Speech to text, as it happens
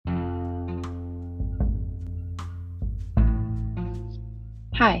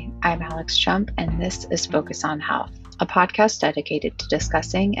Hi, I'm Alex Chump, and this is Focus on Health, a podcast dedicated to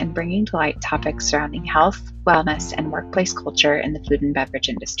discussing and bringing to light topics surrounding health, wellness, and workplace culture in the food and beverage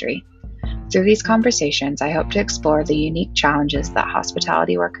industry. Through these conversations, I hope to explore the unique challenges that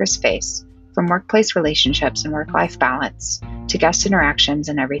hospitality workers face, from workplace relationships and work life balance to guest interactions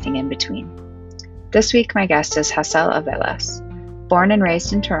and everything in between. This week, my guest is Hassel Aviles. Born and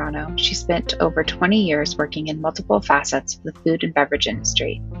raised in Toronto, she spent over 20 years working in multiple facets of the food and beverage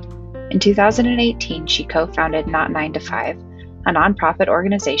industry. In 2018, she co-founded Not 9 to 5, a nonprofit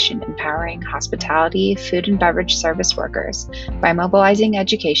organization empowering hospitality, food and beverage service workers by mobilizing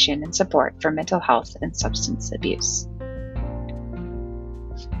education and support for mental health and substance abuse.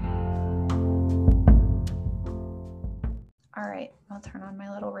 All right, I'll turn on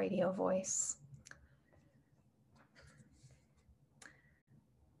my little radio voice.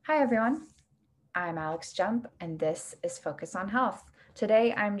 Hi, everyone. I'm Alex Jump, and this is Focus on Health.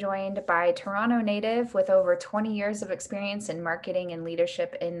 Today, I'm joined by Toronto native with over 20 years of experience in marketing and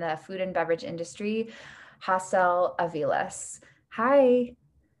leadership in the food and beverage industry, Hassel Aviles. Hi.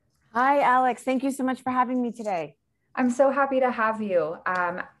 Hi, Alex. Thank you so much for having me today. I'm so happy to have you.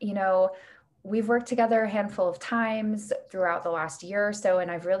 We've worked together a handful of times throughout the last year or so, and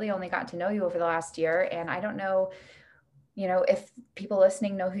I've really only gotten to know you over the last year. And I don't know if people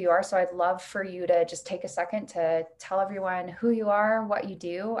listening know who you are. So I'd love for you to just take a second to tell everyone who you are, what you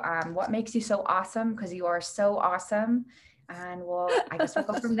do, what makes you so awesome, because you are so awesome. And I guess we'll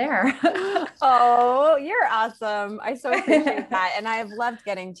go from there. Oh, you're awesome. I so appreciate that. And I've loved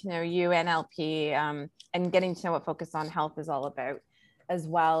getting to know you and LP and getting to know what Focus on Health is all about as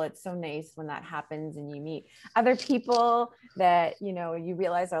well. It's so nice when that happens and you meet other people that, you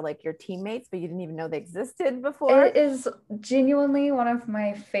realize are like your teammates, but you didn't even know they existed before. It is genuinely one of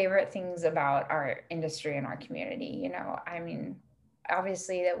my favorite things about our industry and our community.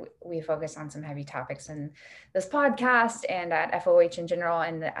 Obviously that we focus on some heavy topics in this podcast and at FOH in general.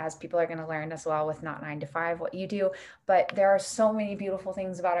 And as people are going to learn as well with Not 9 to 5, what you do, but there are so many beautiful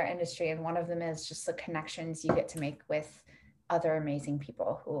things about our industry. And one of them is just the connections you get to make with other amazing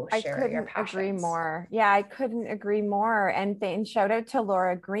people who share your passions. I couldn't agree more. Yeah, I couldn't agree more. And shout out to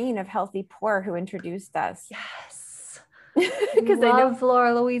Laura Green of Healthy Pour who introduced us. Yes. Because I love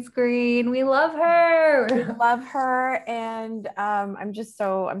Laura Louise Green. We love her. We love her. And I'm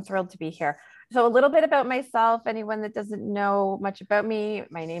thrilled to be here. So a little bit about myself, anyone that doesn't know much about me,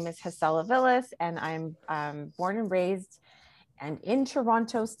 my name is Hassel Aviles, and I'm born and raised and in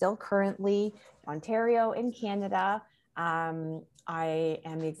Toronto, still currently, Ontario in Canada. I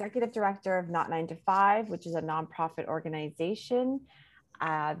am the executive director of Not 9 to 5, which is a nonprofit organization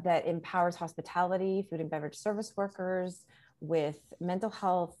that empowers hospitality, food and beverage service workers with mental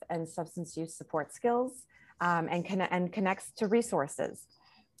health and substance use support skills and connects to resources.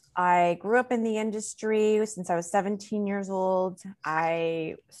 I grew up in the industry since I was 17 years old.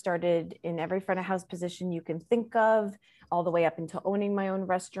 I started in every front of house position you can think of, all the way up into owning my own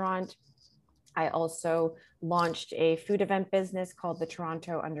restaurant. I also launched a food event business called the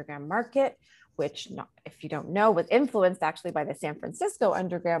Toronto Underground Market, which, if you don't know, was influenced actually by the San Francisco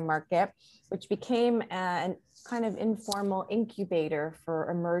Underground Market, which became an kind of informal incubator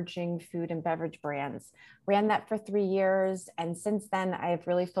for emerging food and beverage brands. Ran that for 3 years. And since then, I've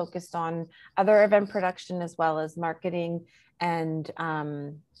really focused on other event production as well as marketing and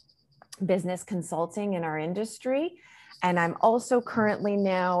business consulting in our industry. And I'm also currently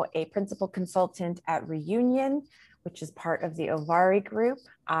now a principal consultant at Reunion, which is part of the Ovari Group.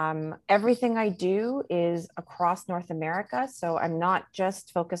 Everything I do is across North America. So I'm not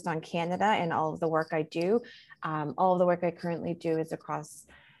just focused on Canada and all of the work I do. All of the work I currently do is across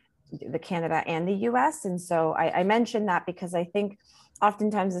the Canada and the US. And so I mention that because I think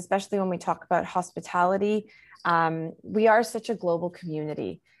oftentimes, especially when we talk about hospitality, we are such a global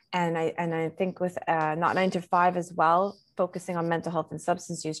community. And I think with Not 9 to 5 as well, focusing on mental health and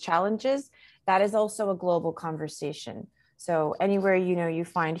substance use challenges, that is also a global conversation. So anywhere you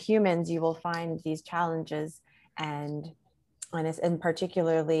find humans, you will find these challenges, and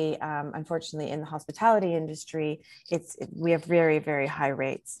particularly, unfortunately, in the hospitality industry, we have very, very high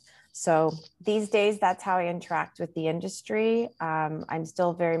rates. So these days, that's how I interact with the industry. I'm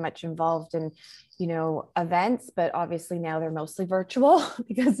still very much involved in, events, but obviously now they're mostly virtual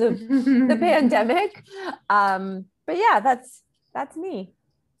because of the pandemic. But yeah, that's me.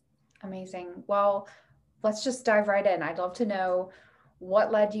 Amazing. Well, let's just dive right in. I'd love to know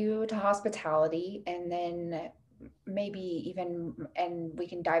what led you to hospitality, and then maybe even, and we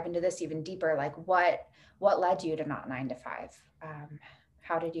can dive into this even deeper, like what led you to Not 9 to 5?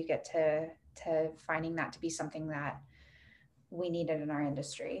 How did you get to finding that to be something that we needed in our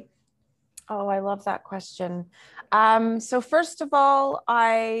industry? Oh, I love that question. So first of all,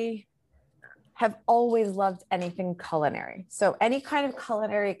 I have always loved anything culinary. So any kind of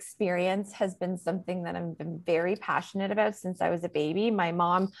culinary experience has been something that I've been very passionate about since I was a baby. My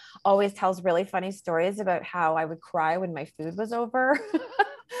mom always tells really funny stories about how I would cry when my food was over.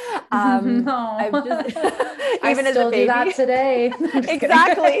 No. I've just even I still as a baby. Do that today.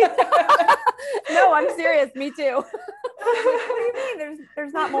 Exactly. No, I'm serious. Me too. What do you mean?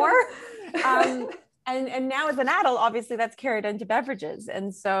 There's not more? And now as an adult, obviously that's carried into beverages.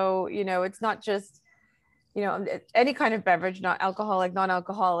 And so, it's not just, any kind of beverage, not alcoholic,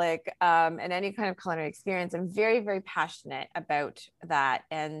 non-alcoholic, and any kind of culinary experience. I'm very, very passionate about that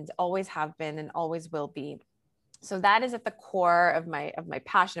and always have been and always will be. So that is at the core of my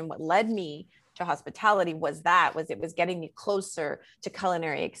passion. What led me to hospitality was it was getting me closer to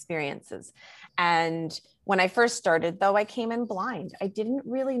culinary experiences. And when I first started, though, I came in blind. I didn't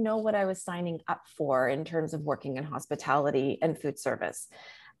really know what I was signing up for in terms of working in hospitality and food service.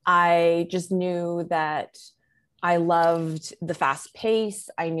 I just knew that I loved the fast pace.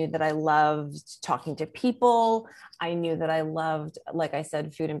 I knew that I loved talking to people. I knew that I loved, like I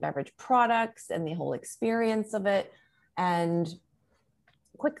said, food and beverage products and the whole experience of it. And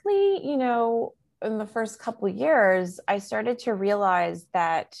quickly, in the first couple of years, I started to realize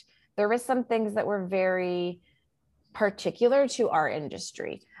that there were some things that were very particular to our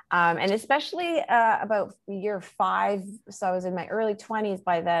industry. And especially about year 5, so I was in my early 20s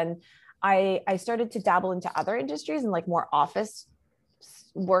by then, I started to dabble into other industries and like more office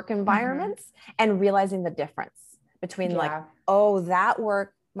work environments and realizing the difference between that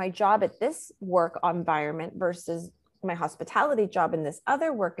work, my job at this work environment versus my hospitality job in this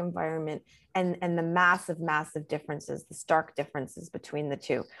other work environment, and the massive differences, the stark differences between the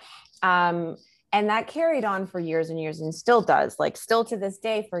two. And that carried on for years and years and still does. Like still to this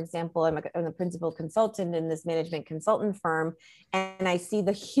day, for example, I'm a principal consultant in this management consultant firm, and I see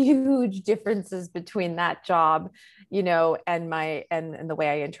the huge differences between that job, and the way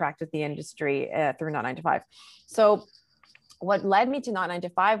I interact with the industry through Not 9 to 5. So what led me to Not 9 to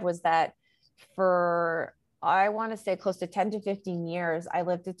 5 was that for, I want to say close to 10 to 15 years, I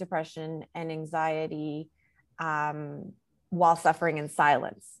lived with depression and anxiety while suffering in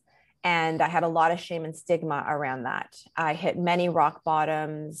silence. And I had a lot of shame and stigma around that. I hit many rock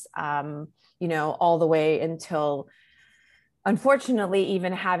bottoms, all the way until, unfortunately,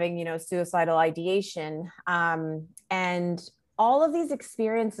 even having, suicidal ideation. And all of these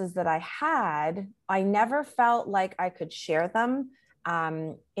experiences that I had, I never felt like I could share them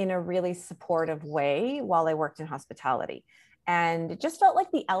in a really supportive way while I worked in hospitality. And it just felt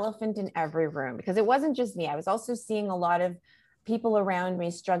like the elephant in every room, because it wasn't just me. I was also seeing a lot of people around me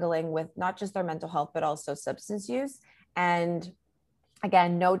struggling with not just their mental health, but also substance use. And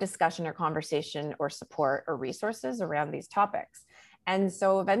again, no discussion or conversation or support or resources around these topics. And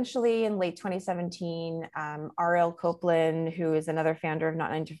so eventually in late 2017, Ariel Copeland, who is another founder of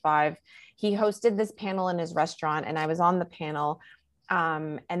Not 9 to 5, he hosted this panel in his restaurant, and I was on the panel.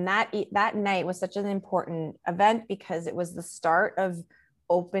 And that night was such an important event because it was the start of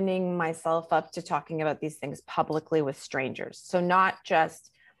opening myself up to talking about these things publicly with strangers. So not just,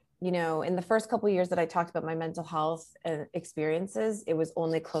 in the first couple of years that I talked about my mental health experiences, it was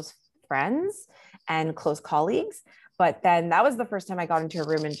only close friends and close colleagues. But then that was the first time I got into a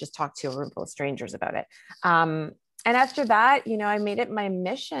room and just talked to a room full of strangers about it. And after that, I made it my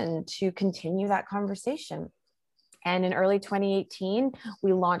mission to continue that conversation. And in early 2018,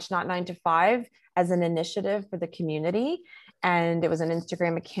 we launched Not 9 to 5 as an initiative for the community. And it was an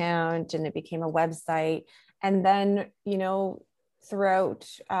Instagram account, and it became a website. And then, throughout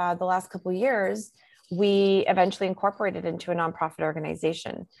the last couple of years, we eventually incorporated into a nonprofit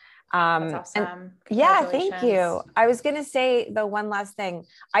organization. That's awesome. And yeah, thank you. I was going to say the one last thing.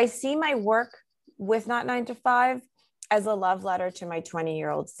 I see my work with Not 9 to 5 as a love letter to my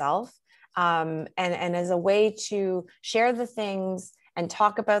 20-year-old self, and as a way to share the things and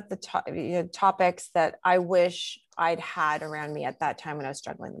talk about the topics that I wish I'd had around me at that time when I was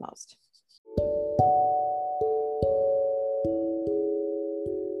struggling the most.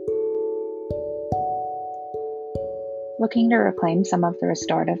 Looking to reclaim some of the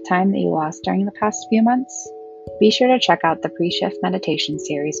restorative time that you lost during the past few months? Be sure to check out the pre-shift meditation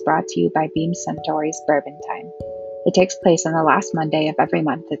series brought to you by Beam Suntory's Bourbon Time. It takes place on the last Monday of every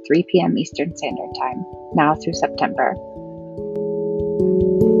month at 3 p.m. Eastern Standard Time, now through September.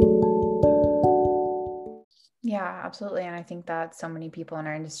 Yeah, absolutely. And I think that so many people in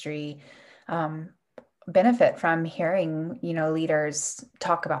our industry benefit from hearing, leaders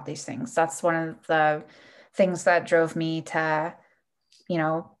talk about these things. That's one of the things that drove me to,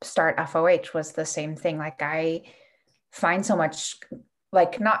 start FOH was the same thing. Like I find so much,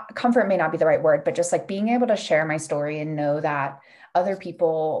 like, not comfort may not be the right word, but just like being able to share my story and know that other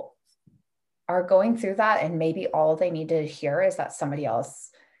people are going through that. And maybe all they need to hear is that somebody else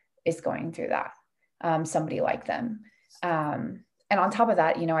is going through that, somebody like them. And on top of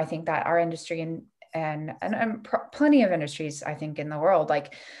that, I think that our industry and plenty of industries, I think, in the world,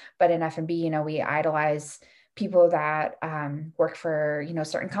 like, but in F&B, we idolize people that work for,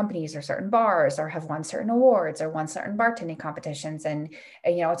 certain companies or certain bars, or have won certain awards or won certain bartending competitions. And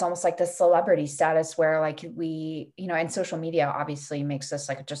it's almost like this celebrity status where like we, and social media obviously makes this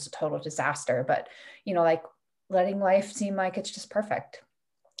like just a total disaster, but, like letting life seem like it's just perfect.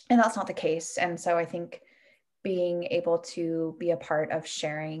 And that's not the case. And so I think being able to be a part of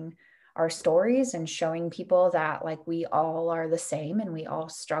sharing our stories and showing people that like we all are the same and we all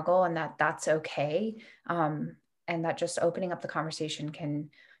struggle, and that that's okay. And that just opening up the conversation can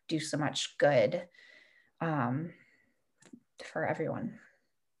do so much good for everyone.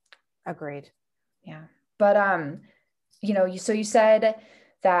 Agreed. Yeah. But, so you said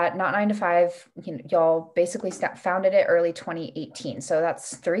that Not 9 to 5, y'all basically founded it early 2018. So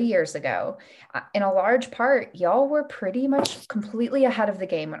that's 3 years ago. In a large part, y'all were pretty much completely ahead of the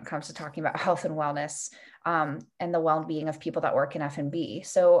game when it comes to talking about health and wellness, and the well-being of people that work in F&B.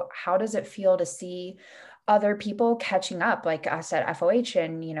 So how does it feel to see other people catching up, like us at FOH,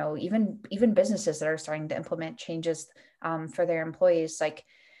 and, even businesses that are starting to implement changes for their employees? Like,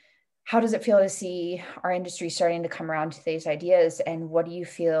 how does it feel to see our industry starting to come around to these ideas? And what do you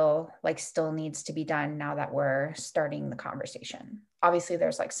feel like still needs to be done now that we're starting the conversation? Obviously,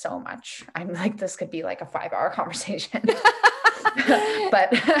 there's like so much. I'm like, this could be like a 5-hour conversation, but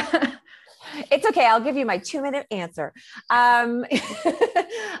it's okay. I'll give you my 2-minute answer. I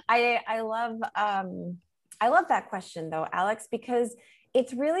love that question though, Alex, because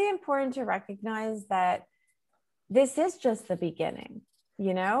it's really important to recognize that this is just the beginning.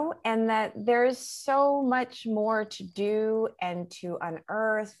 And that there's so much more to do and to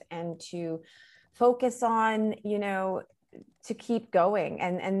unearth and to focus on, to keep going.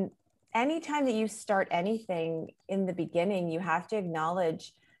 And anytime that you start anything in the beginning, you have to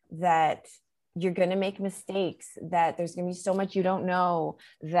acknowledge that you're going to make mistakes, that there's going to be so much you don't know,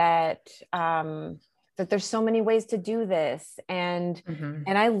 that there's so many ways to do this. And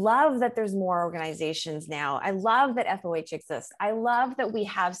I love that there's more organizations now. I love that FOH exists. I love that we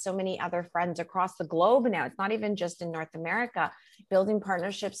have so many other friends across the globe now. It's not even just in North America, building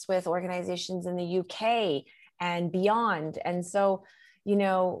partnerships with organizations in the UK and beyond. And so,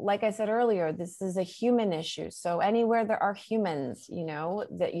 like I said earlier, this is a human issue. So anywhere there are humans,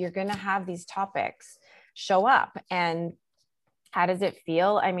 that you're going to have these topics show up. And how does it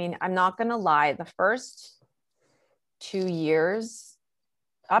feel? I mean, I'm not going to lie. The first 2 years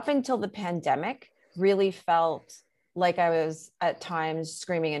up until the pandemic really felt like I was at times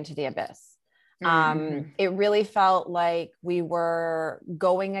screaming into the abyss. It really felt like we were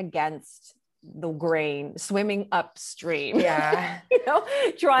going against the grain, swimming upstream. Yeah.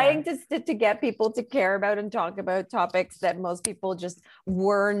 Trying to get people to care about and talk about topics that most people just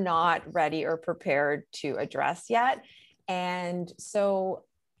were not ready or prepared to address yet. And so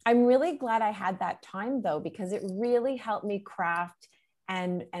I'm really glad I had that time though, because it really helped me craft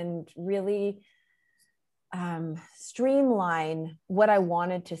and really streamline what I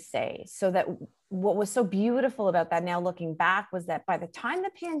wanted to say. So that what was so beautiful about that now looking back was that by the time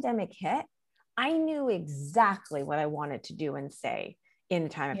the pandemic hit, I knew exactly what I wanted to do and say in a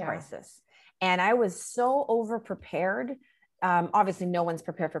time of crisis. And I was so over prepared. Obviously no one's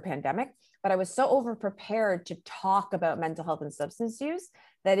prepared for pandemic, but I was so over prepared to talk about mental health and substance use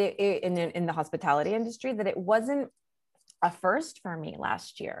that in the hospitality industry, that it wasn't a first for me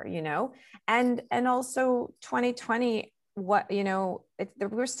last year, and also 2020,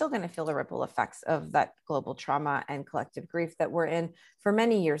 we're still going to feel the ripple effects of that global trauma and collective grief that we're in for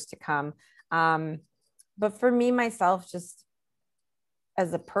many years to come. But for me, myself, just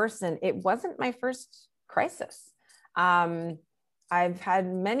as a person, it wasn't my first crisis. I've had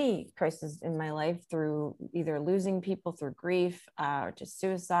many crises in my life through either losing people through grief, or just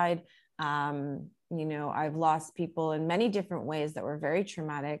suicide. I've lost people in many different ways that were very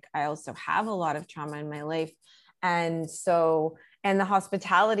traumatic. I also have a lot of trauma in my life. And the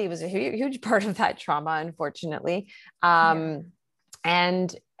hospitality was a huge part of that trauma, unfortunately. And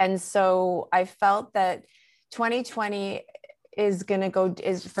so I felt that 2020 is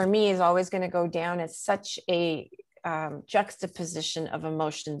always going to go down as such a juxtaposition of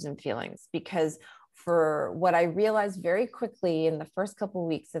emotions and feelings, because for what I realized very quickly in the first couple of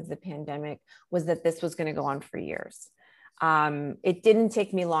weeks of the pandemic was that this was going to go on for years. It didn't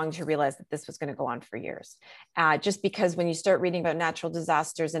take me long to realize that this was going to go on for years. Just because when you start reading about natural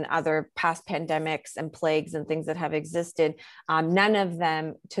disasters and other past pandemics and plagues and things that have existed, none of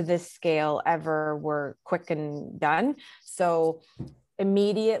them to this scale ever were quick and done. So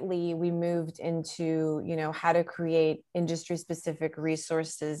immediately we moved into, how to create industry specific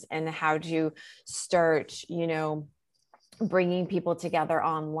resources and how to start, bringing people together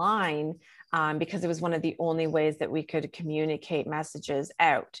online, because it was one of the only ways that we could communicate messages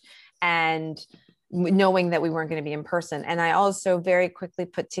out, and knowing that we weren't going to be in person. And I also very quickly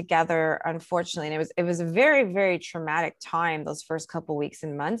put together, unfortunately, and it was a very, very traumatic time, those first couple of weeks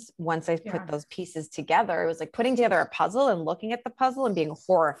and months. Once I put those pieces together, it was like putting together a puzzle and looking at the puzzle and being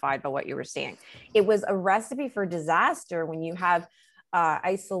horrified by what you were seeing. It was a recipe for disaster when you have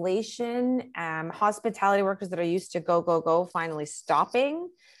isolation, hospitality workers that are used to go, finally stopping,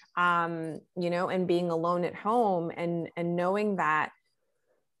 and being alone at home, and knowing that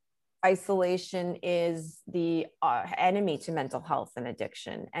isolation is the enemy to mental health and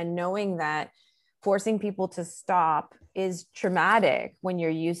addiction, and knowing that forcing people to stop is traumatic when you're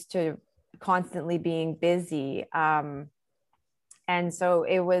used to constantly being busy. And so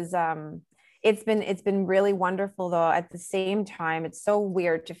it was, it's been really wonderful, though. At the same time, it's so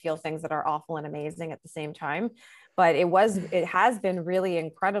weird to feel things that are awful and amazing at the same time. But it has been really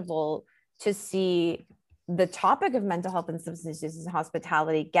incredible to see the topic of mental health and substance use and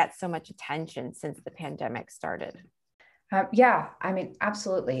hospitality get so much attention since the pandemic started. Yeah, I mean,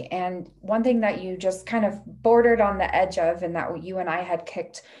 absolutely. And one thing that you just kind of bordered on the edge of, and that you and I had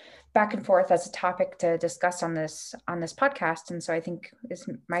kicked back and forth as a topic to discuss on this podcast, and so I think this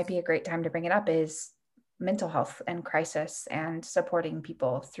might be a great time to bring it up, is mental health and crisis and supporting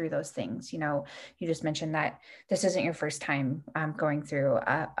people through those things. You just mentioned that this isn't your first time going through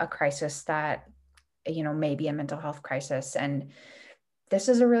a crisis that, may be a mental health crisis. And this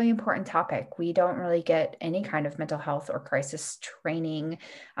is a really important topic. We don't really get any kind of mental health or crisis training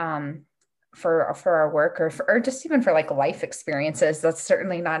for our work, or just even for like life experiences. That's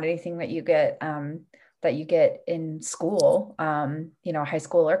certainly not anything that you get in school, high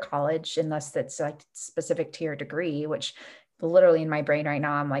school or college, unless it's like specific to your degree, which literally in my brain right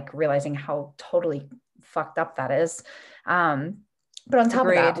now, I'm like realizing how totally fucked up that is. But on top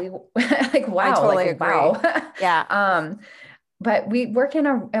of that, we like, wow, I totally agree. Wow. Yeah. But we work in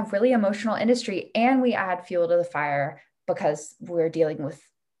a really emotional industry, and we add fuel to the fire because we're dealing with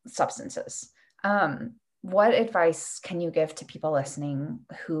substances. What advice can you give to people listening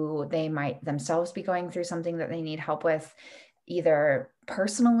who they might themselves be going through something that they need help with, either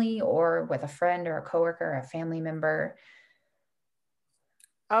personally or with a friend or a coworker or a family member?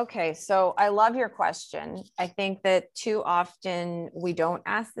 Okay, so I love your question. I think that too often we don't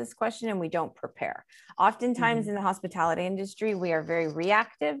ask this question and we don't prepare. Oftentimes in the hospitality industry, we are very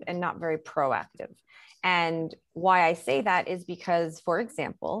reactive and not very proactive. And why I say that is because, for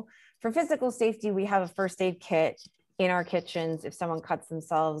example, for physical safety, we have a first aid kit in our kitchens if someone cuts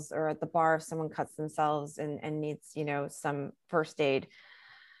themselves, or at the bar if someone cuts themselves and needs, some first aid.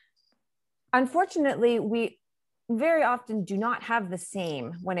 Unfortunately, we very often do not have the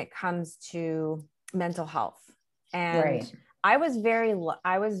same when it comes to mental health. And right. I was very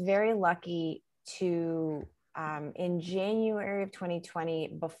lucky to, in January of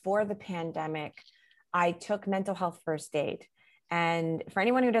 2020, before the pandemic, I took mental health first aid. And for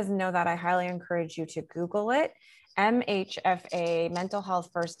anyone who doesn't know that, I highly encourage you to Google it. MHFA, Mental Health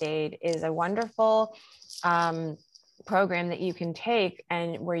First Aid, is a wonderful program that you can take,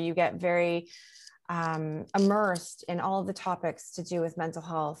 and where you get very immersed in all of the topics to do with mental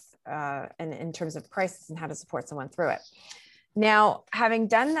health, and in terms of crisis and how to support someone through it. Now, having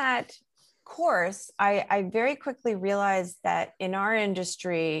done that course, I very quickly realized that in our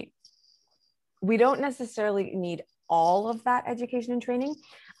industry, we don't necessarily need all of that education and training.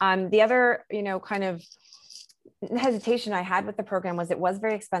 The other, kind of hesitation I had with the program was it was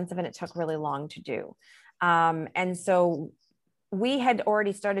very expensive and it took really long to do. And so we had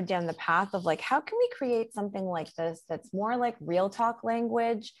already started down the path of like, how can we create something like this that's more like real talk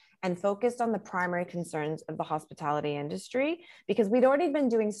language and focused on the primary concerns of the hospitality industry? Because we'd already been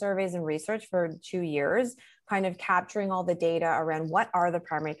doing surveys and research for 2 years, kind of capturing all the data around what are the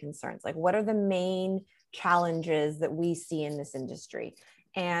primary concerns, like what are the main challenges that we see in this industry.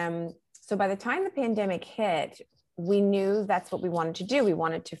 And so by the time the pandemic hit, we knew that's what we wanted to do. We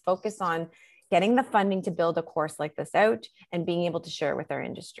wanted to focus on getting the funding to build a course like this out and being able to share it with our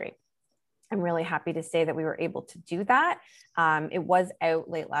industry. I'm really happy to say that we were able to do that. It was out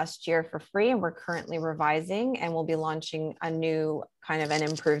late last year for free, and we're currently revising, and we'll be launching a new kind of an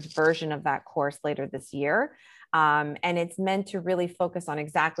improved version of that course later this year. And it's meant to really focus on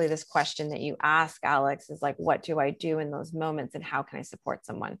exactly this question that you ask, Alex, is like, what do I do in those moments and how can I support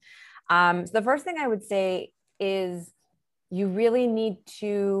someone? So the first thing I would say is you really need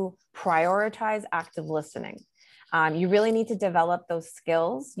to prioritize active listening. You really need to develop those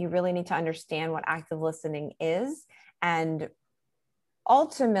skills. You really need to understand what active listening is. And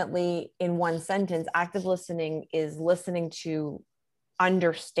ultimately, in one sentence, active listening is listening to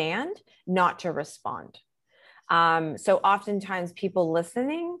understand, not to respond. So oftentimes people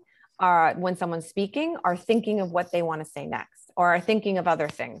listening when someone's speaking are thinking of what they want to say next, or are thinking of other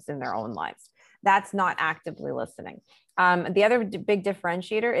things in their own lives. That's not actively listening. The other big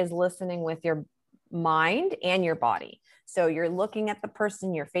differentiator is listening with your mind and your body. So you're looking at the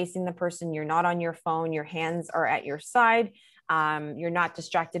person, you're facing the person, you're not on your phone, your hands are at your side. You're not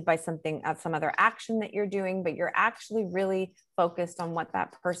distracted by some other action that you're doing, but you're actually really focused on what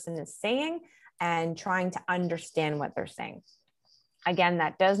that person is saying and trying to understand what they're saying. Again,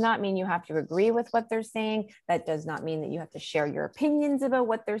 that does not mean you have to agree with what they're saying. That does not mean that you have to share your opinions about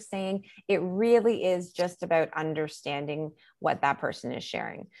what they're saying. It really is just about understanding what that person is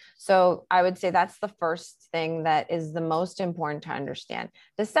sharing. So I would say that's the first thing that is the most important to understand.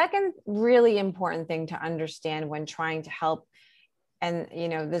 The second really important thing to understand when trying to help, and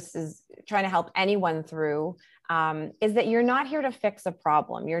this is trying to help anyone through, is that you're not here to fix a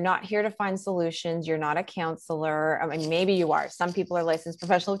problem. You're not here to find solutions. You're not a counselor. I mean, maybe you are. Some people are licensed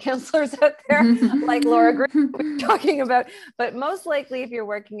professional counselors out there, like Laura Green we're talking about. But most likely, if you're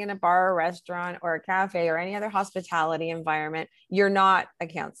working in a bar or restaurant or a cafe or any other hospitality environment, you're not a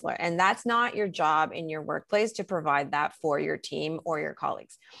counselor. And that's not your job in your workplace to provide that for your team or your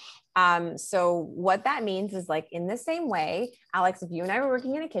colleagues. So what that means is, like, in the same way, Alex, if you and I were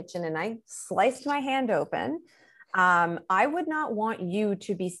working in a kitchen and I sliced my hand open, I would not want you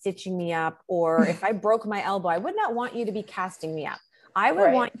to be stitching me up, or if I broke my elbow, I would not want you to be casting me up. I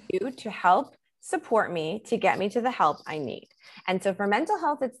would want you to help support me to get me to the help I need. And so for mental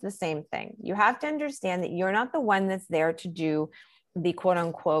health, it's the same thing. You have to understand that you're not the one that's there to do the quote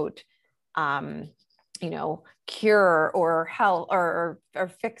unquote, cure or help or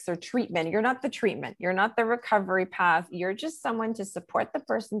fix or treatment. You're not the treatment. You're not the recovery path. You're just someone to support the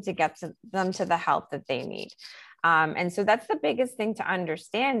person to get them to the help that they need. And so that's the biggest thing to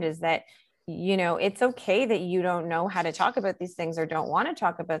understand, is that, it's okay that you don't know how to talk about these things or don't want to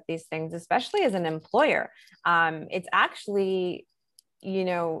talk about these things, especially as an employer. It's actually,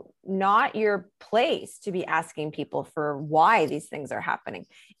 not your place to be asking people for why these things are happening.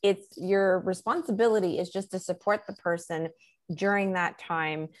 It's your responsibility is just to support the person during that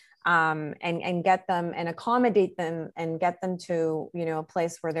time, and get them and accommodate them and get them to, a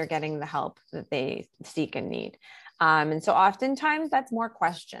place where they're getting the help that they seek and need. And so oftentimes that's more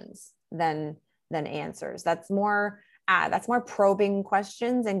questions than answers. That's more probing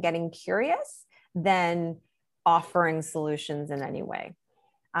questions and getting curious than offering solutions in any way.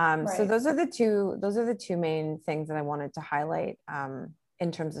 So those are the two main things that I wanted to highlight,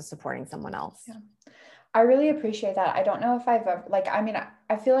 in terms of supporting someone else. Yeah. I really appreciate that. I don't know if I've ever,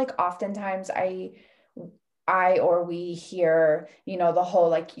 I feel like oftentimes or we hear, the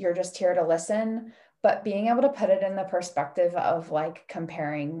whole, you're just here to listen, but being able to put it in the perspective of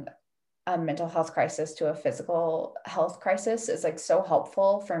comparing a mental health crisis to a physical health crisis is so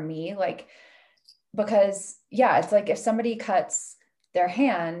helpful for me. Because it's if somebody cuts their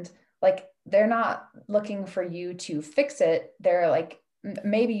hand, they're not looking for you to fix it. They're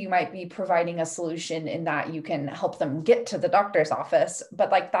maybe you might be providing a solution in that you can help them get to the doctor's office, but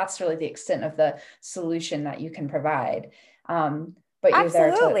that's really the extent of the solution that you can provide. But you're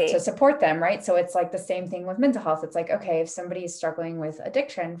there to support them, right? So it's the same thing with mental health. It's okay, if somebody is struggling with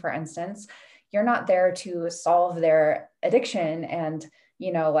addiction, for instance, you're not there to solve their addiction and,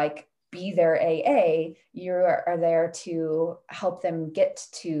 be their AA. You are there to help them get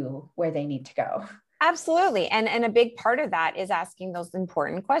to where they need to go. Absolutely. And a big part of that is asking those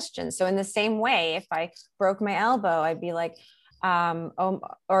important questions. So in the same way, if I broke my elbow, I'd be like,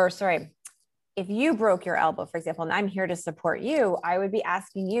 if you broke your elbow, for example, and I'm here to support you, I would be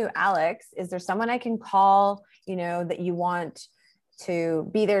asking you, Alex, is there someone I can call, that you want to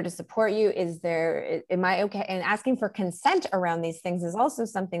be there to support you? Am I okay? And asking for consent around these things is also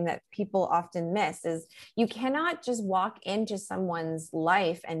something that people often miss. Is you cannot just walk into someone's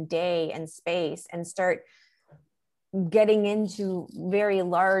life and day and space and start getting into very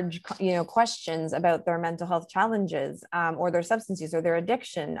large, questions about their mental health challenges, or their substance use or their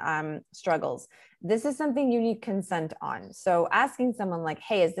addiction struggles. This is something you need consent on. So asking someone like,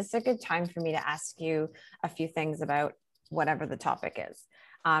 hey, is this a good time for me to ask you a few things about whatever the topic is?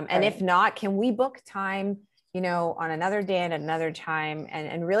 And Right. if not, can we book time, on another day and another time,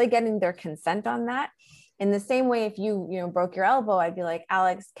 and really getting their consent on that. In the same way, if you broke your elbow, I'd be like,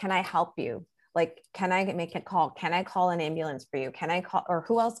 Alex, can I help you? Like, can I make a call? Can I call an ambulance for you? Can I call, or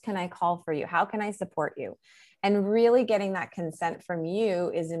who else can I call for you? How can I support you? And really getting that consent from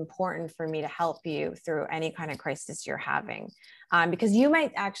you is important for me to help you through any kind of crisis you're having. Because you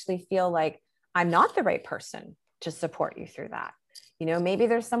might actually feel like I'm not the right person to support you through that. Maybe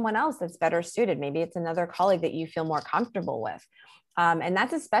there's someone else that's better suited. Maybe it's another colleague that you feel more comfortable with. And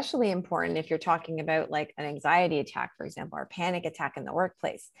that's especially important if you're talking about like an anxiety attack, for example, or panic attack in the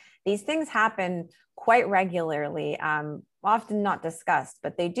workplace. These things happen quite regularly, often not discussed,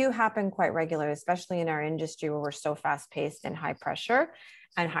 but they do happen quite regularly, especially in our industry where we're so fast paced and high pressure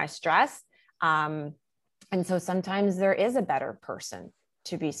and high stress. And so sometimes there is a better person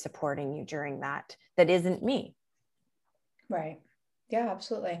to be supporting you during that isn't me. Right. Yeah,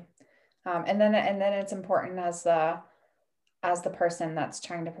 absolutely. And then it's important as the person that's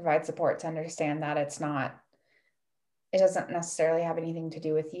trying to provide support to understand that it doesn't necessarily have anything to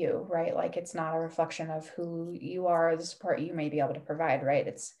do with you, right? Like it's not a reflection of who you are, or the support you may be able to provide, right?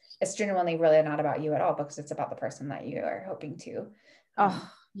 It's genuinely really not about you at all, because it's about the person that you are hoping to.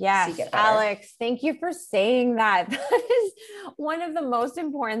 Yes, Alex, thank you for saying that. That is one of the most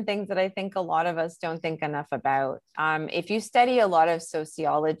important things that I think a lot of us don't think enough about. If you study a lot of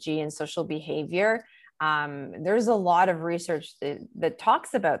sociology and social behavior, there's a lot of research that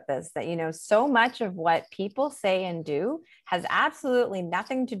talks about this, that, so much of what people say and do has absolutely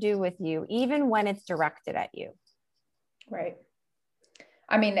nothing to do with you, even when it's directed at you. Right.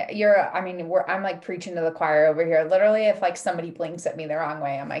 I'm like preaching to the choir over here. Literally, if like somebody blinks at me the wrong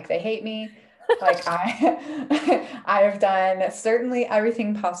way, I'm like, they hate me. Like I have done certainly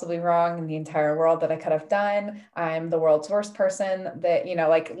everything possibly wrong in the entire world that I could have done. I'm the world's worst person that,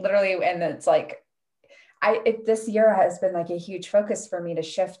 like literally, and it's like, this year has been like a huge focus for me to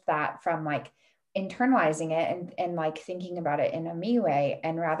shift that from like internalizing it and like thinking about it in a me way,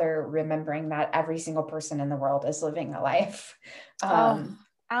 and rather remembering that every single person in the world is living a life.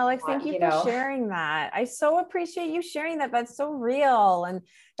 Alex, thank you for sharing that. I so appreciate you sharing that. That's so real. And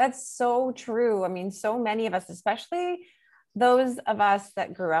that's so true. I mean, so many of us, especially those of us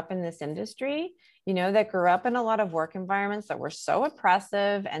that grew up in this industry, that grew up in a lot of work environments that were so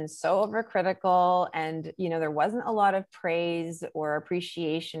oppressive and so overcritical. And, there wasn't a lot of praise or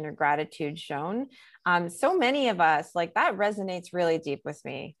appreciation or gratitude shown. So many of us, like, that resonates really deep with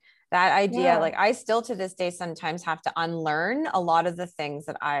me. That idea, like I still to this day sometimes have to unlearn a lot of the things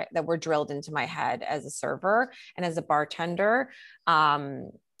that were drilled into my head as a server and as a bartender.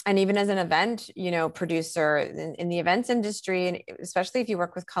 And even as an event, producer in the events industry, and especially if you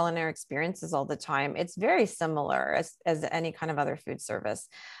work with culinary experiences all the time, it's very similar as any kind of other food service.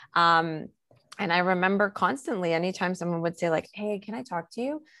 And I remember constantly, anytime someone would say like, hey, can I talk to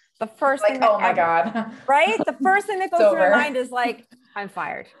you? The first thing oh my God. Right? The first thing that goes through my mind is like, I'm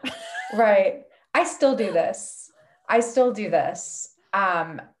fired. Right. I still do this.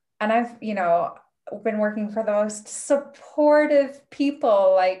 And I've, been working for the most supportive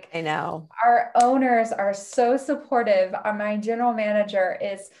people. Like, I know our owners are so supportive. My general manager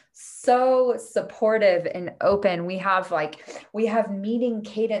is so supportive and open. We have meeting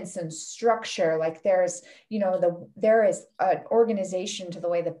cadence and structure. Like there's, there is an organization to the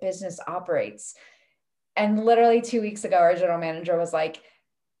way the business operates. And literally 2 weeks ago, our general manager was like,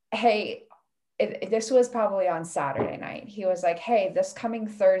 hey, this was probably on Saturday night. He was like, hey, this coming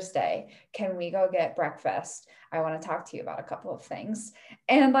Thursday, can we go get breakfast? I want to talk to you about a couple of things.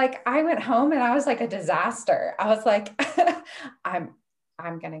 And like, I went home and I was like a disaster. I was like,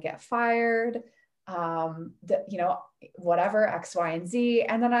 I'm going to get fired. Whatever, X, Y, and Z.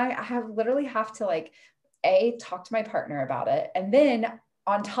 And then I literally have to like, talk to my partner about it. And then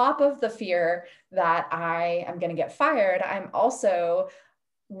on top of the fear that I am going to get fired, I'm also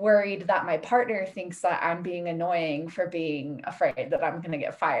worried that my partner thinks that I'm being annoying for being afraid that I'm going to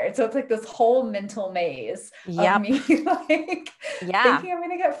get fired. So it's like this whole mental maze of me thinking I'm going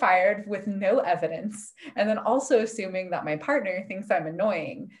to get fired with no evidence. And then also assuming that my partner thinks I'm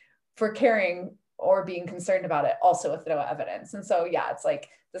annoying for caring or being concerned about it, also with no evidence. And so, it's like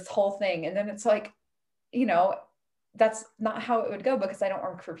this whole thing. And then it's like, that's not how it would go, because I don't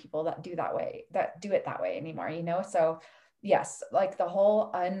work for people that do it that way anymore, So yes, like the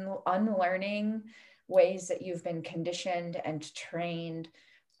whole unlearning ways that you've been conditioned and trained.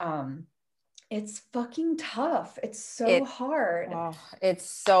 It's fucking tough. It's so hard. Oh, it's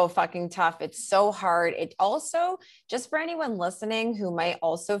so fucking tough. It's so hard. It also, just for anyone listening who might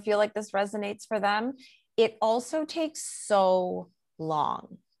also feel like this resonates for them, it also takes so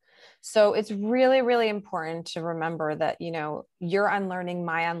long. So it's really, really important to remember that, you know, your unlearning,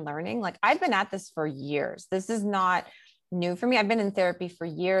 my unlearning, like I've been at this for years. This is not new for me. I've been in therapy for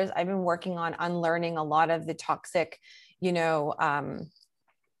years. I've been working on unlearning a lot of the toxic, you know,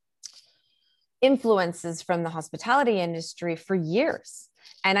 influences from the hospitality industry for years.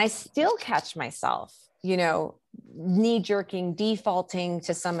 And I still catch myself, you know, knee jerking, defaulting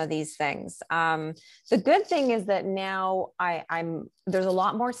to some of these things. The good thing is that now there's a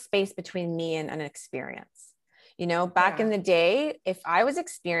lot more space between me and an experience. You know, back in the day, if I was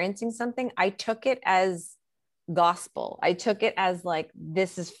experiencing something, I took it as gospel. I took it as like,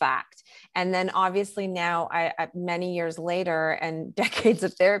 this is fact. And then obviously now many years later and decades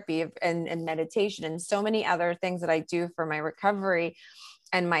of therapy and meditation and so many other things that I do for my recovery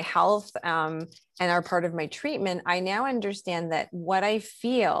and my health and are part of my treatment, I now understand that what I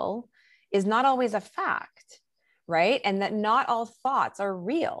feel is not always a fact, right? And that not all thoughts are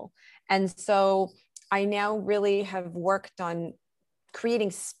real. And so I now really have worked on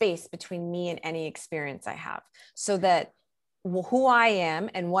creating space between me and any experience I have, so that who I am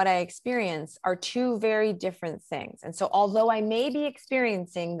and what I experience are two very different things. And so although I may be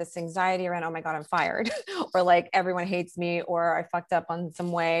experiencing this anxiety around, oh my God, I'm fired, or like everyone hates me, or I fucked up on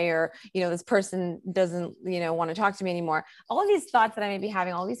some way, or, you know, this person doesn't, you know, want to talk to me anymore. All of these thoughts that I may be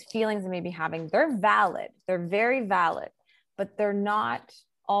having, all these feelings I may be having, they're valid. They're very valid, but they're not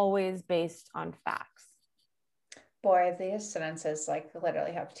always based on facts. Boy, these sentences like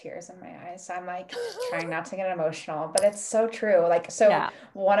literally have tears in my eyes. I'm like trying not to get emotional, but it's so true. Like, so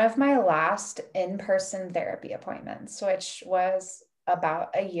one of my last in-person therapy appointments, which was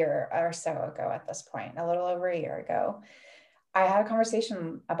about a year or so ago at this point, a little over a year ago, I had a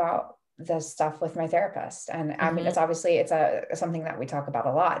conversation about this stuff with my therapist. And I mean, it's obviously, something that we talk about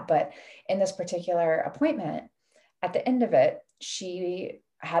a lot, but in this particular appointment, at the end of it, she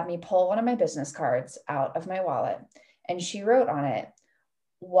had me pull one of my business cards out of my wallet, and she wrote on it,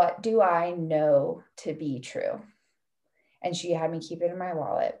 "What do I know to be true?" And she had me keep it in my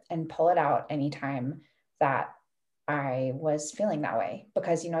wallet and pull it out anytime that I was feeling that way.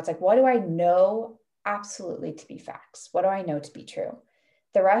 Because, you know, it's like, what do I know absolutely to be facts? What do I know to be true?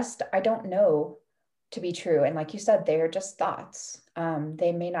 The rest, I don't know to be true. And like you said, they're just thoughts.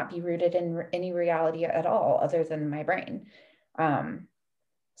 They may not be rooted in any reality at all other than my brain.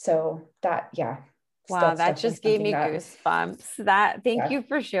 So that, wow, that just gave me goosebumps. Thank you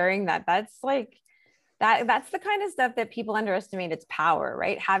for sharing that. That's like, that's the kind of stuff that people underestimate its power,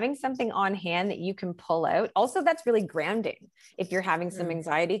 right? Having something on hand that you can pull out. Also, that's really grounding. If you're having some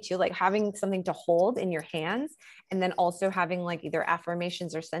anxiety too, like having something to hold in your hands, and then also having like either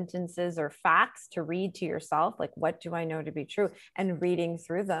affirmations or sentences or facts to read to yourself, like, what do I know to be true? And reading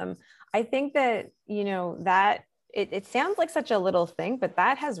through them. I think that, you know, that it sounds like such a little thing, but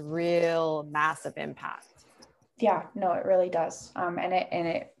that has real massive impact. Yeah, no, it really does.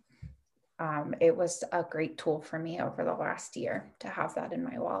 It was a great tool for me over the last year to have that in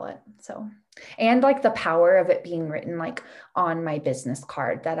my wallet. So, and like the power of it being written like on my business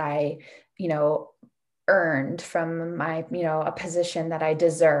card that I, you know, earned from my, you know, a position that I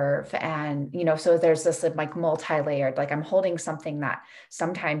deserve. And, you know, so there's this like multi-layered, like I'm holding something that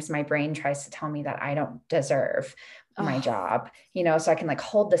sometimes my brain tries to tell me that I don't deserve my job, you know, so I can like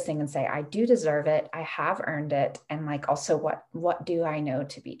hold this thing and say, I do deserve it. I have earned it. And like, also what do I know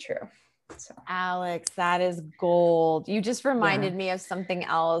to be true? So. Alex, that is gold. You just reminded me of something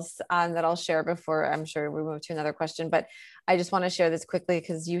else that I'll share before I'm sure we move to another question, but I just want to share this quickly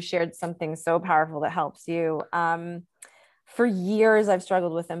because you shared something so powerful that helps you. For years, I've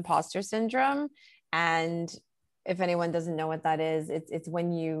struggled with imposter syndrome. And if anyone doesn't know what that is, it's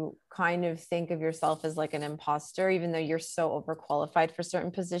when you kind of think of yourself as like an imposter, even though you're so overqualified for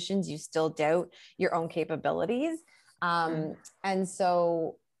certain positions, you still doubt your own capabilities. And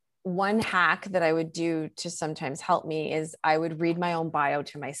so one hack that I would do to sometimes help me is I would read my own bio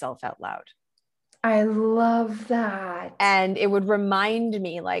to myself out loud. I love that. And it would remind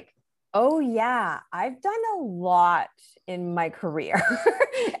me like, oh yeah, I've done a lot in my career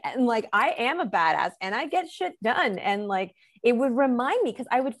and like, I am a badass and I get shit done. And like, it would remind me because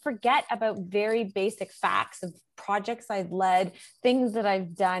I would forget about very basic facts of projects I've led, things that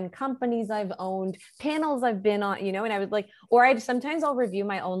I've done, companies I've owned, panels I've been on, you know, and I would like, or I'll review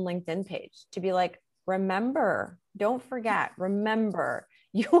my own LinkedIn page to be like, remember, don't forget, remember,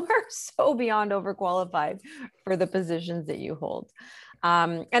 You are so beyond overqualified for the positions that you hold.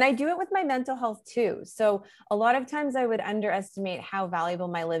 And I do it with my mental health too. So a lot of times I would underestimate how valuable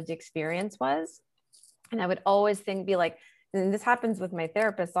my lived experience was. And I would always be like, and this happens with my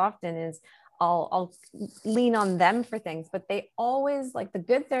therapist often, is I'll lean on them for things, but they always, like the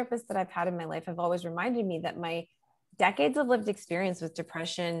good therapists that I've had in my life have always reminded me that my decades of lived experience with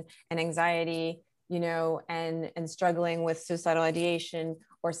depression and anxiety, and struggling with suicidal ideation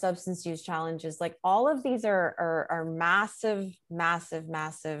or substance use challenges, like all of these are massive, massive,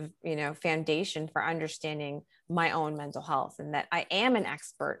 massive, foundation for understanding my own mental health, and that I am an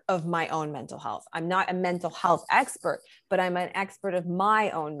expert of my own mental health. I'm not a mental health expert, but I'm an expert of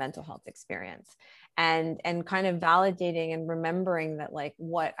my own mental health experience, and kind of validating and remembering that, like,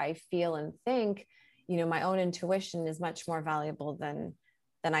 what I feel and think, my own intuition is much more valuable than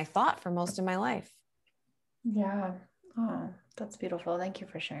I thought for most of my life. Yeah. Oh, that's beautiful. Thank you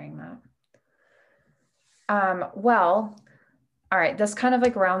for sharing that. Well, all right. This kind of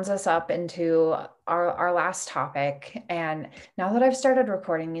like rounds us up into our last topic. And now that I've started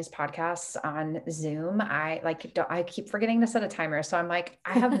recording these podcasts on Zoom, I keep forgetting to set a timer. So I'm like,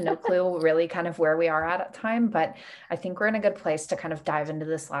 I have no clue really kind of where we are at time, but I think we're in a good place to kind of dive into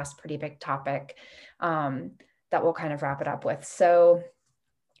this last pretty big topic that we'll kind of wrap it up with. So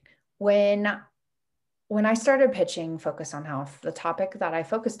when I started pitching Focus on Health, the topic that I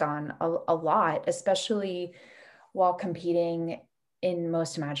focused on a lot, especially while competing in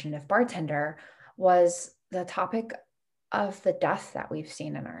Most Imaginative Bartender, was the topic of the death that we've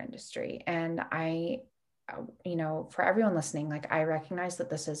seen in our industry. And for everyone listening, like, I recognize that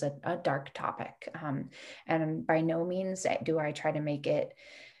this is a dark topic. And by no means do I try to make it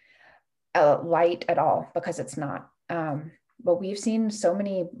light at all, because it's not. But we've seen so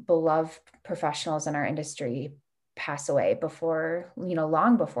many beloved professionals in our industry pass away before,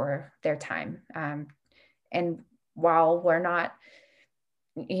 long before their time. And while we're not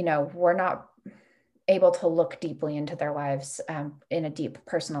able to look deeply into their lives in a deep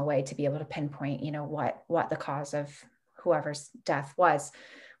personal way to be able to pinpoint, what the cause of whoever's death was,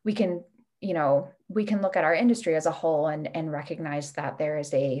 we can look at our industry as a whole and recognize that there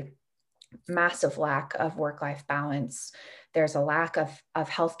is a massive lack of work-life balance. There's a lack of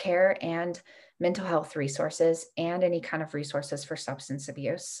healthcare and mental health resources and any kind of resources for substance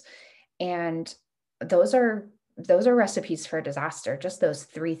abuse. And those are recipes for disaster. Just those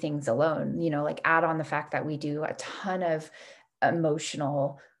three things alone, like add on the fact that we do a ton of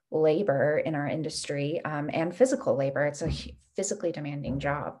emotional labor in our industry and physical labor. It's a physically demanding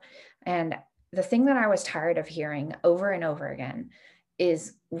job. And the thing that I was tired of hearing over and over again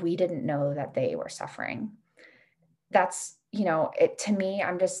is we didn't know that they were suffering. That's, to me,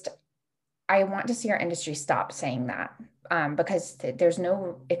 I want to see our industry stop saying that because there's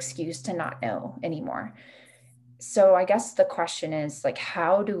no excuse to not know anymore. So I guess the question is, like,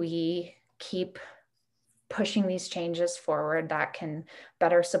 how do we keep pushing these changes forward that can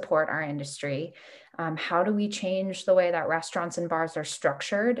better support our industry? How do we change the way that restaurants and bars are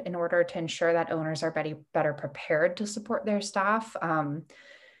structured in order to ensure that owners are better prepared to support their staff?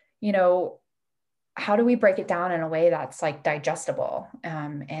 How do we break it down in a way that's like digestible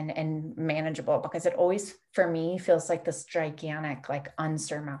and manageable? Because it always, for me, feels like this gigantic, like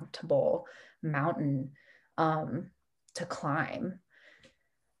unsurmountable mountain to climb.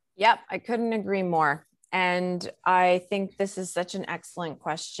 Yep, I couldn't agree more. And I think this is such an excellent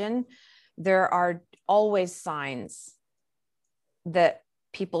question. There are always signs that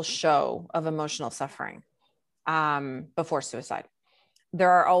people show of emotional suffering before suicide. There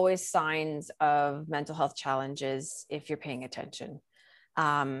are always signs of mental health challenges if you're paying attention.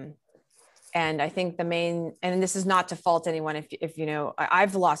 And I think and this is not to fault anyone, if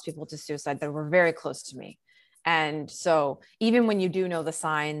I've lost people to suicide that were very close to me. And so even when you do know the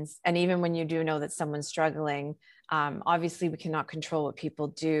signs, and even when you do know that someone's struggling, obviously we cannot control what people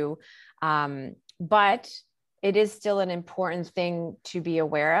do. But it is still an important thing to be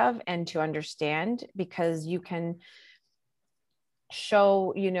aware of and to understand, because you can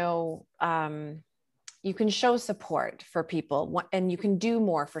show, you can show support for people, and you can do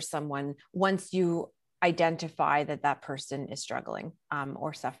more for someone once you identify that person is struggling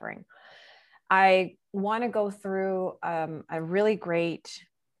or suffering. I want to go through a really great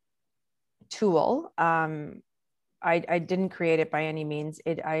tool. I didn't create it by any means.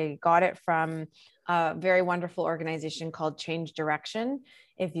 I got it from a very wonderful organization called Change Direction.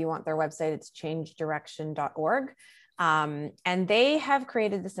 If you want their website, it's changedirection.org. And they have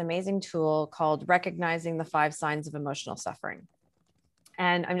created this amazing tool called Recognizing the 5 Signs of Emotional Suffering.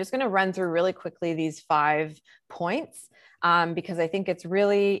 And I'm just going to run through really quickly these 5 points because I think it's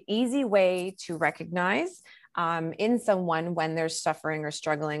really easy way to recognize in someone when they're suffering or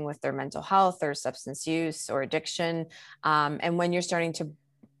struggling with their mental health or substance use or addiction, and when you're starting to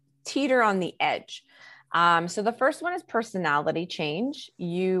teeter on the edge. So the first one is personality change.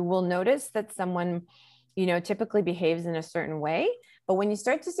 You will notice that someone, typically behaves in a certain way, but when you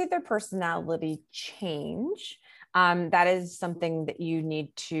start to see their personality change, that is something that you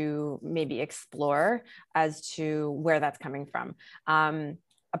need to maybe explore as to where that's coming from.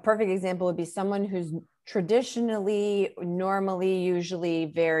 A perfect example would be someone who's traditionally, normally, usually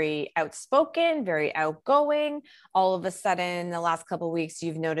very outspoken, very outgoing. All of a sudden, the last couple of weeks,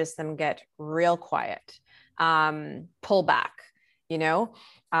 you've noticed them get real quiet, pull back,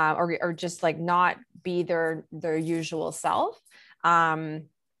 or just like not be their usual self.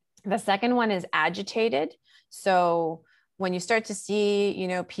 The second one is agitated. So when you start to see,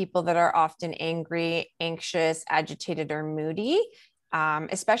 people that are often angry, anxious, agitated, or moody,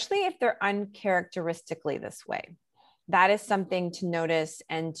 especially if they're uncharacteristically this way, that is something to notice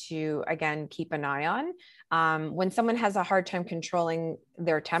and to, again, keep an eye on. When someone has a hard time controlling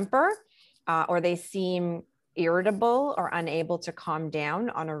their temper, or they seem irritable or unable to calm down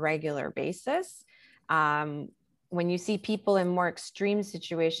on a regular basis, when you see people in more extreme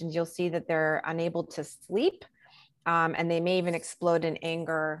situations, you'll see that they're unable to sleep, and they may even explode in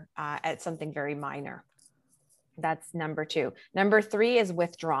anger at something very minor. That's number 2. Number 3 is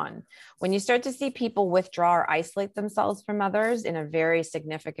withdrawn. When you start to see people withdraw or isolate themselves from others in a very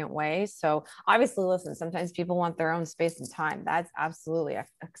significant way. So obviously, listen, sometimes people want their own space and time. That's absolutely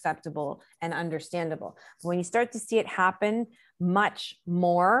acceptable and understandable. But when you start to see it happen much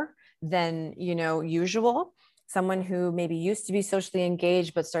more than, usual, someone who maybe used to be socially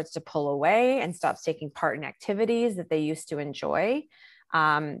engaged, but starts to pull away and stops taking part in activities that they used to enjoy,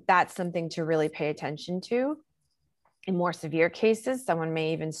 that's something to really pay attention to. In more severe cases, someone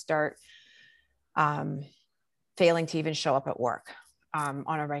may even start failing to even show up at work on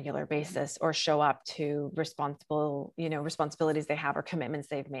a regular basis, or show up to responsibilities they have or commitments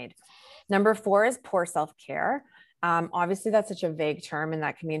they've made. Number 4 is poor self-care. Obviously, that's such a vague term and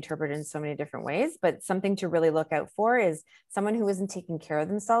that can be interpreted in so many different ways, but something to really look out for is someone who isn't taking care of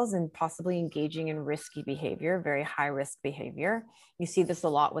themselves and possibly engaging in risky behavior, very high risk behavior. You see this a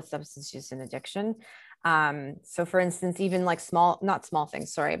lot with substance use and addiction. So for instance, even like not small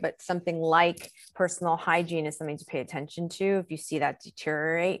things, sorry, but something like personal hygiene is something to pay attention to if you see that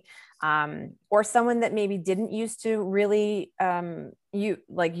deteriorate. Or someone that maybe didn't used to really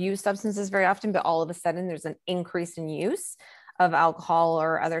use substances very often, but all of a sudden there's an increase in use of alcohol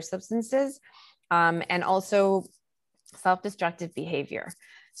or other substances, and also self-destructive behavior.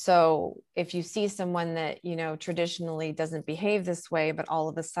 So if you see someone that, traditionally doesn't behave this way, but all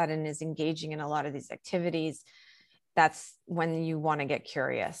of a sudden is engaging in a lot of these activities, that's when you want to get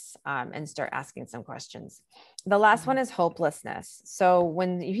curious and start asking some questions. The last one is hopelessness. So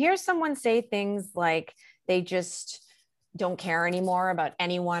when you hear someone say things like they just don't care anymore about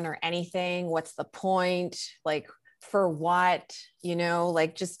anyone or anything, what's the point? Like, for what?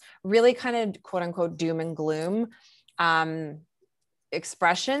 Just really kind of quote unquote doom and gloom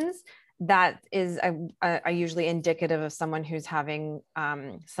expressions, that is usually indicative of someone who's having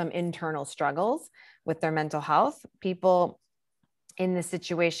some internal struggles with their mental health. People in this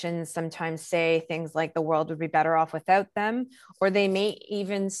situation sometimes say things like the world would be better off without them, or they may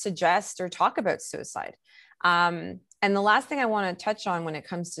even suggest or talk about suicide. And the last thing I want to touch on when it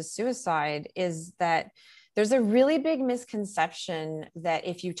comes to suicide is that there's a really big misconception that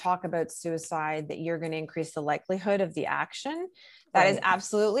if you talk about suicide, that you're going to increase the likelihood of the action. That is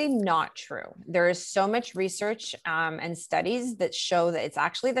absolutely not true. There is so much research and studies that show that it's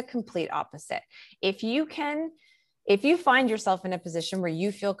actually the complete opposite. If you find yourself in a position where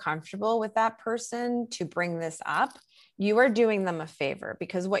you feel comfortable with that person to bring this up, you are doing them a favor,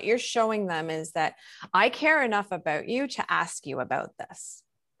 because what you're showing them is that I care enough about you to ask you about this.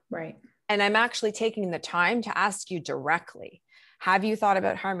 Right. And I'm actually taking the time to ask you directly, have you thought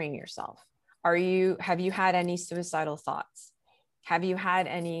about harming yourself? Have you had any suicidal thoughts? Have you had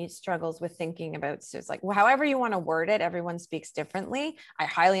any struggles with thinking about suicide? Like, however you want to word it, everyone speaks differently. I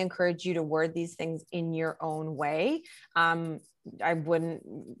highly encourage you to word these things in your own way. I wouldn't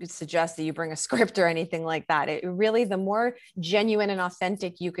suggest that you bring a script or anything like that. It really, the more genuine and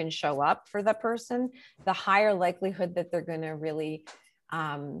authentic you can show up for the person, the higher likelihood that they're going to really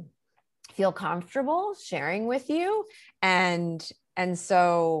feel comfortable sharing with you. And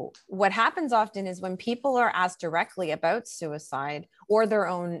so what happens often is when people are asked directly about suicide or their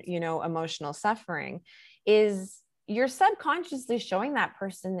own, emotional suffering, is you're subconsciously showing that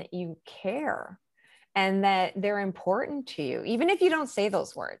person that you care. and that they're important to you, even if you don't say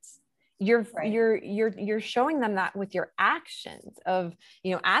those words. You're showing them that with your actions of,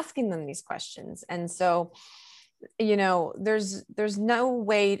 asking them these questions. And so, there's no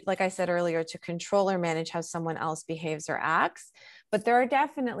way, like I said earlier, to control or manage how someone else behaves or acts, but there are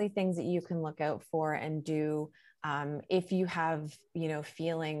definitely things that you can look out for and do if you have,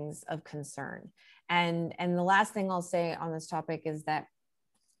 feelings of concern. And the last thing I'll say on this topic is that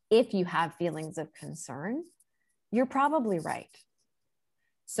if you have feelings of concern, you're probably right.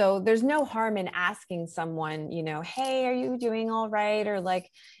 So there's no harm in asking someone, hey, are you doing all right? Or like,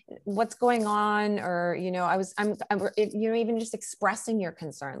 what's going on? Or, even just expressing your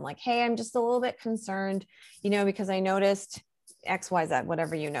concern, like, hey, I'm just a little bit concerned, because I noticed X, Y, Z,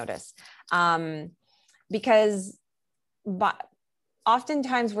 whatever you notice. Because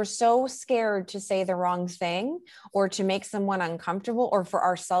oftentimes we're so scared to say the wrong thing or to make someone uncomfortable or for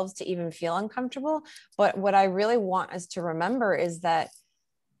ourselves to even feel uncomfortable. But what I really want us to remember is that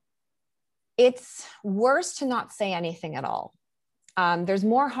it's worse to not say anything at all. There's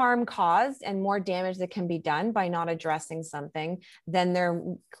more harm caused and more damage that can be done by not addressing something than there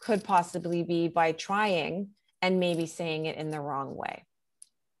could possibly be by trying and maybe saying it in the wrong way.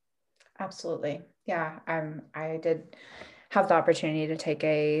 Absolutely. Yeah. I did have the opportunity to take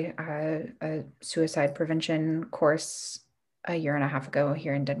a suicide prevention course a year and a half ago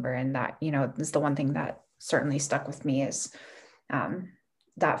here in Denver. And that, is the one thing that certainly stuck with me is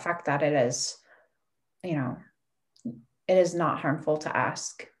that fact that it is not harmful to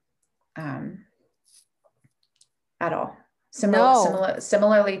ask at all.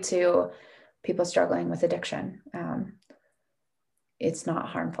 Similarly to people struggling with addiction. It's not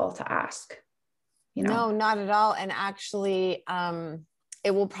harmful to ask. No, not at all. And actually,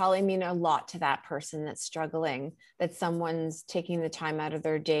 it will probably mean a lot to that person that's struggling, that someone's taking the time out of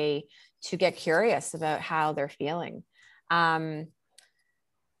their day to get curious about how they're feeling.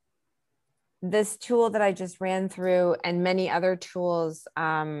 This tool that I just ran through and many other tools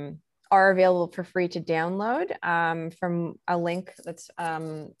are available for free to download from a link that's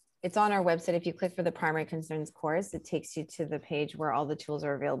it's on our website. If you click for the primary concerns course, it takes you to the page where all the tools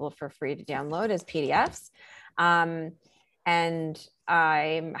are available for free to download as PDFs. And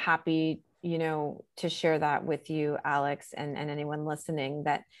I'm happy, to share that with you, Alex, and anyone listening,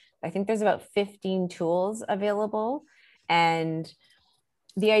 that I think there's about 15 tools available. And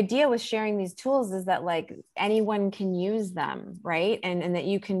the idea with sharing these tools is that like anyone can use them, right? And that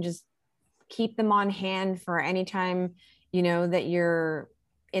you can just keep them on hand for any time, that you're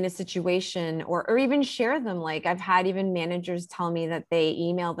in a situation, or even share them. Like I've had even managers tell me that they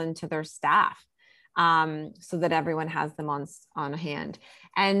email them to their staff so that everyone has them on hand.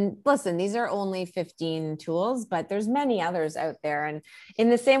 And listen, these are only 15 tools, but there's many others out there. And in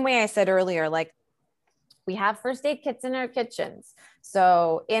the same way I said earlier, like we have first aid kits in our kitchens.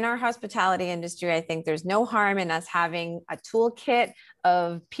 So in our hospitality industry, I think there's no harm in us having a toolkit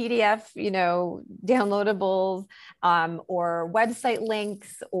of PDF, downloadables or website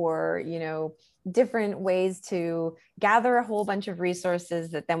links or, different ways to gather a whole bunch of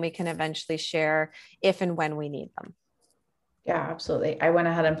resources that then we can eventually share if and when we need them. Yeah, absolutely. I went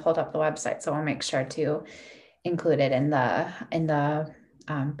ahead and pulled up the website, so I'll make sure to include it in the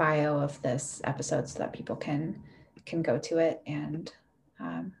bio of this episode so that people can go to it and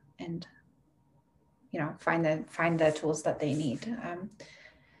find the tools that they need.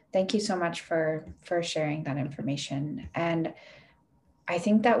 Thank you so much for sharing that information. And I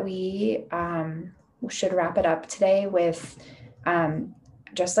think that we should wrap it up today with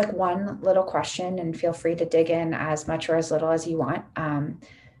just like one little question, and feel free to dig in as much or as little as you want.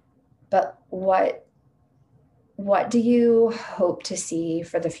 But what do you hope to see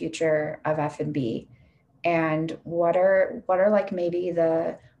for the future of F&B? And what are like maybe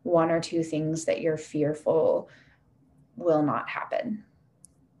the one or two things that you're fearful will not happen?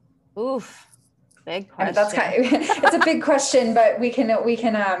 Oof, big question. And that's it's a big question, but we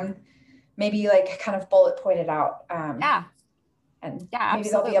can maybe like kind of bullet point it out. Yeah. And yeah, maybe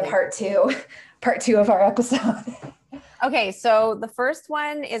absolutely. There'll be a part two of our episode. Okay, so the first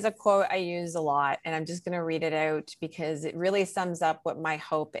one is a quote I use a lot, and I'm just going to read it out because it really sums up what my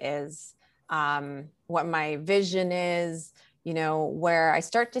hope is, what my vision is, where I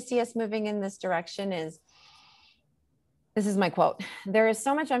start to see us moving in this direction is, this is my quote: "There is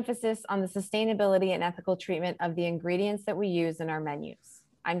so much emphasis on the sustainability and ethical treatment of the ingredients that we use in our menus.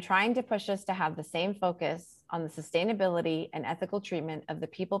 I'm trying to push us to have the same focus on the sustainability and ethical treatment of the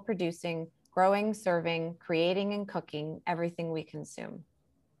people producing, growing, serving, creating, and cooking everything we consume."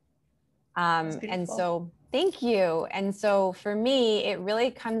 And so Thank you. And so for me, it really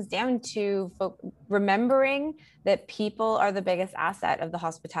comes down to remembering that people are the biggest asset of the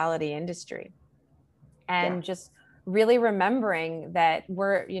hospitality industry. And just really remembering that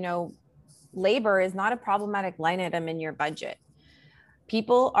labor is not a problematic line item in your budget.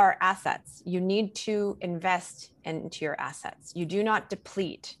 People are assets. You need to invest into your assets. You do not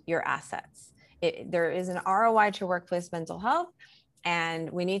deplete your assets. There is an ROI to workplace mental health, and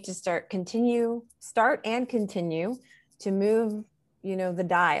we need to start and continue to move, the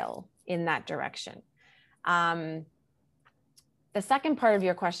dial in that direction. The second part of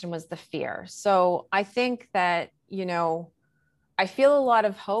your question was the fear. So I think that, I feel a lot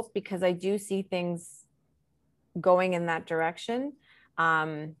of hope because I do see things going in that direction.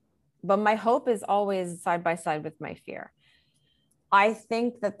 But my hope is always side by side with my fear. I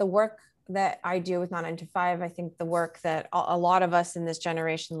think that the work that I do with Not 9 to 5, I think the work that a lot of us in this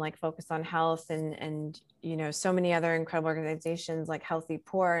generation, like Focus on Health and so many other incredible organizations like Healthy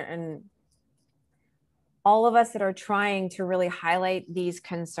Poor, and all of us that are trying to really highlight these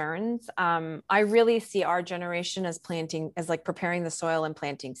concerns, I really see our generation as preparing the soil and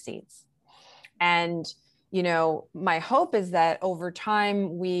planting seeds. And, my hope is that over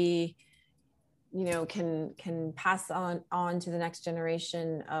time we, can pass on to the next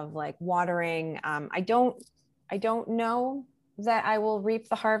generation of like watering. I don't know that I will reap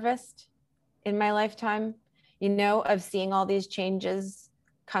the harvest in my lifetime, of seeing all these changes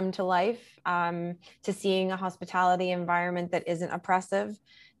come to life, to seeing a hospitality environment that isn't oppressive,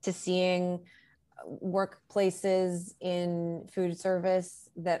 to seeing workplaces in food service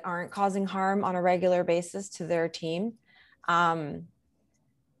that aren't causing harm on a regular basis to their team.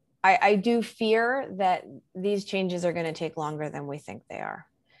 I do fear that these changes are going to take longer than we think they are.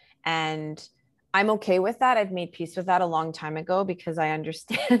 And I'm okay with that. I've made peace with that a long time ago because I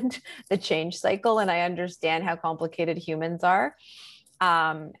understand the change cycle and I understand how complicated humans are.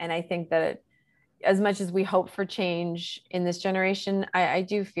 And I think that as much as we hope for change in this generation, I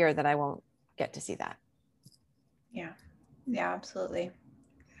do fear that I won't get to see that. Yeah, absolutely.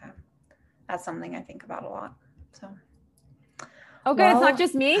 Yeah. That's something I think about a lot. So. Okay, well, it's not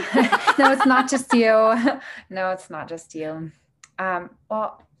just me. No, it's not just you. No, it's not just you.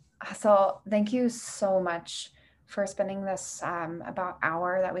 So thank you so much for spending this about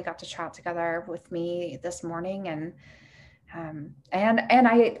hour that we got to chat together with me this morning. And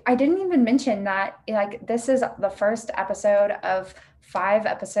I didn't even mention that, like, this is the first episode of 5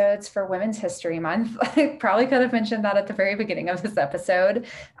 episodes for Women's History Month. I probably could have mentioned that at the very beginning of this episode.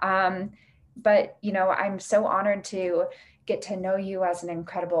 But, I'm so honored to get to know you as an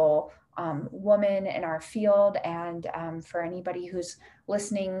incredible woman in our field. And for anybody who's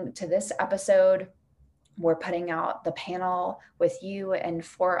listening to this episode, we're putting out the panel with you and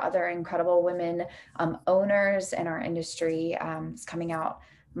 4 other incredible women owners in our industry. It's coming out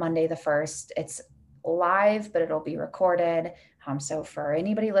Monday the 1st. It's live, but it'll be recorded. So for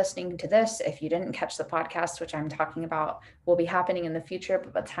anybody listening to this, if you didn't catch the podcast, which I'm talking about will be happening in the future,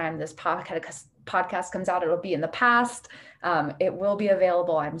 but by the time this podcast comes out, it'll be in the past. It will be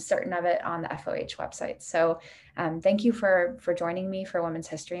available, I'm certain of it, on the FOH website. So thank you for joining me for Women's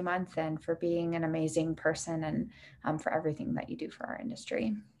History Month and for being an amazing person and for everything that you do for our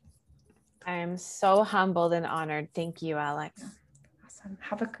industry. I am so humbled and honored. Thank you, Alex. Awesome.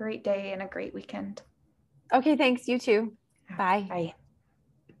 Have a great day and a great weekend. Okay, thanks. You too. Bye. Bye.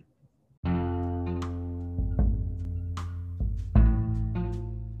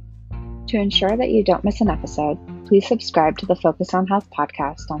 To ensure that you don't miss an episode, please subscribe to the Focus on Health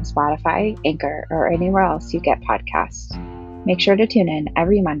podcast on Spotify, Anchor, or anywhere else you get podcasts. Make sure to tune in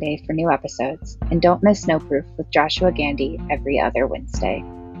every Monday for new episodes, and don't miss No Proof with Joshua Gandy every other Wednesday.